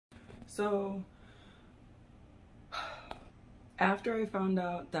So, after I found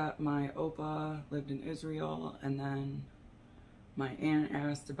out that my Opa lived in Israel, and then my aunt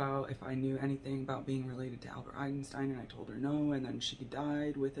asked about if I knew anything about being related to Albert Einstein, and I told her no, and then she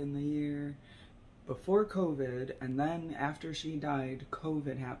died within the year before COVID, and then after she died,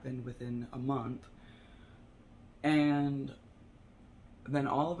 COVID happened within a month. And then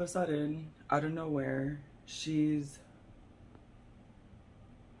all of a sudden, out of nowhere, she's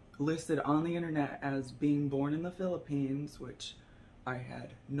listed on the internet as being born in the Philippines, which I had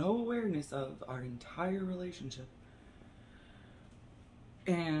no awareness of our entire relationship.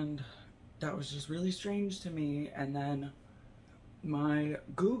 And that was just really strange to me. And then my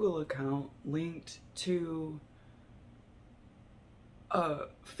Google account linked to a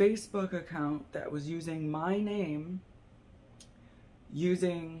Facebook account that was using my name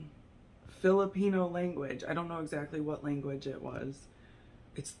using Filipino language. I don't know exactly what language it was.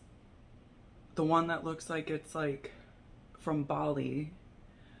 It's the one that looks like it's like from Bali.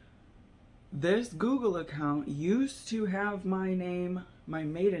 This Google account used to have my name, my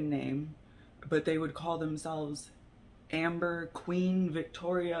maiden name, but they would call themselves Amber Queen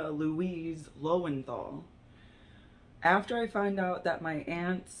Victoria Louise Lowenthal. After I find out that my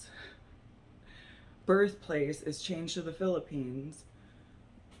aunt's birthplace is changed to the Philippines,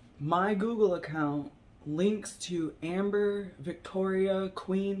 my Google account links to Amber Victoria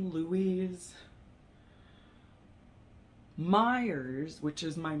Queen Louise Myers, which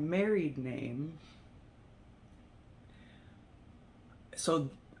is my married name. So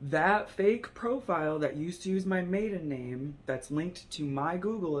that fake profile that used to use my maiden name, that's linked to my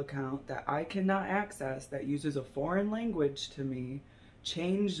Google account that I cannot access, that uses a foreign language to me,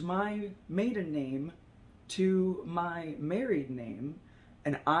 changed my maiden name to my married name,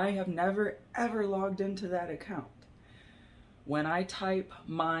 and I have never ever logged into that account. When I type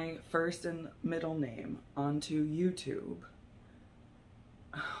my first and middle name onto YouTube,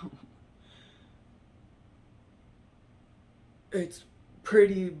 it's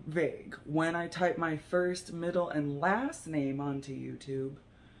pretty vague. When I type my first, middle, and last name onto YouTube,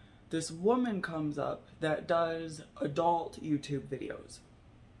 this woman comes up that does adult YouTube videos,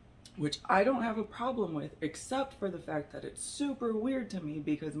 which I don't have a problem with, except for the fact that it's super weird to me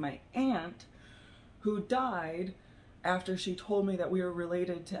because my aunt, who died after she told me that we were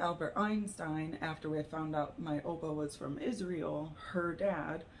related to Albert Einstein, after we found out my Opa was from Israel, her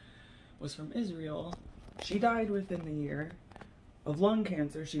dad was from Israel, she died within the year of lung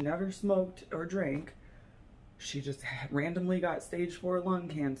cancer. She never smoked or drank. She just randomly got stage 4 lung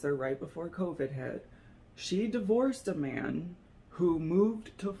cancer right before COVID hit. She divorced a man who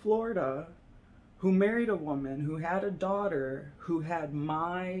moved to Florida, who married a woman, who had a daughter, who had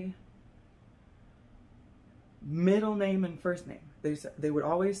my middle name and first name. They would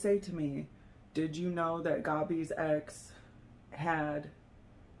always say to me, did you know that Gabi's ex has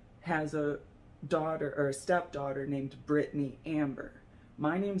a daughter or a stepdaughter named Brittany Amber?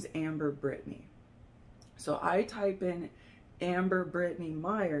 My name's Amber Brittany. So I type in Amber Brittany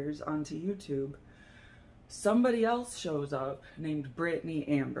Myers onto YouTube. Somebody else shows up named Brittany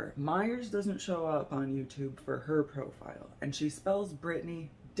Amber. Myers doesn't show up on YouTube for her profile, and she spells Brittany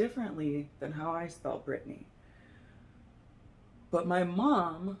differently than how I spell Brittany. But my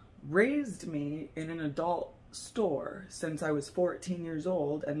mom raised me in an adult store since I was 14 years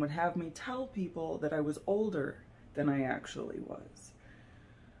old and would have me tell people that I was older than I actually was.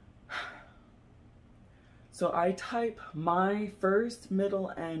 So I type my first, middle,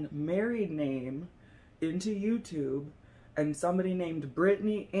 and married name into YouTube, and somebody named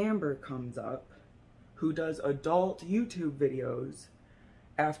Brittany Amber comes up who does adult YouTube videos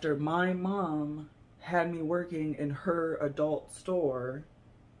after my mom had me working in her adult store.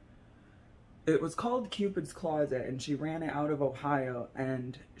 It was called Cupid's Closet, and she ran it out of Ohio,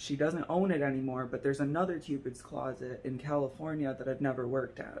 and she doesn't own it anymore, but there's another Cupid's Closet in California that I've never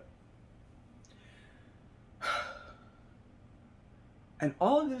worked at. And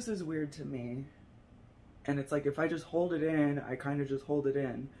all of this is weird to me, and it's like if I just hold it in, I kind of just hold it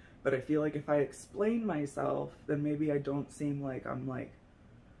in, but I feel like if I explain myself, then maybe I don't seem like I'm like,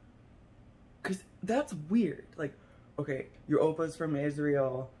 because that's weird. Like, okay, your Opa's from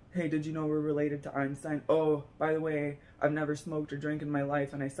Israel. Hey, did you know we're related to Einstein? Oh, by the way, I've never smoked or drank in my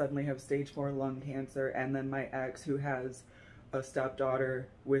life, and I suddenly have stage 4 lung cancer. And then my ex, who has a stepdaughter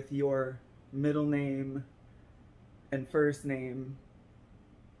with your middle name and first name,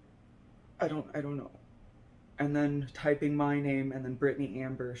 I don't know. And then typing my name, and then Brittany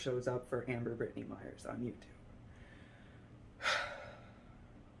Amber shows up for Amber Brittany Myers on YouTube.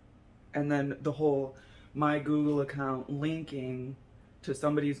 And then the whole my Google account linking to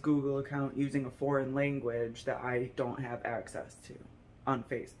somebody's Google account using a foreign language that I don't have access to on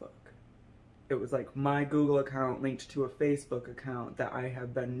Facebook. It was like my Google account linked to a Facebook account that I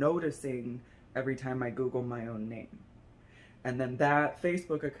have been noticing every time I Google my own name. And then that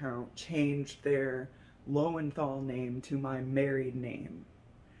Facebook account changed their Lowenthal name to my married name.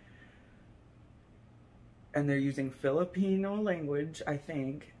 And they're using Filipino language, I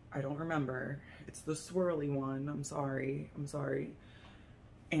think. I don't remember. It's the swirly one. I'm sorry.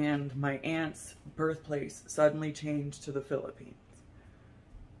 And my aunt's birthplace suddenly changed to the Philippines.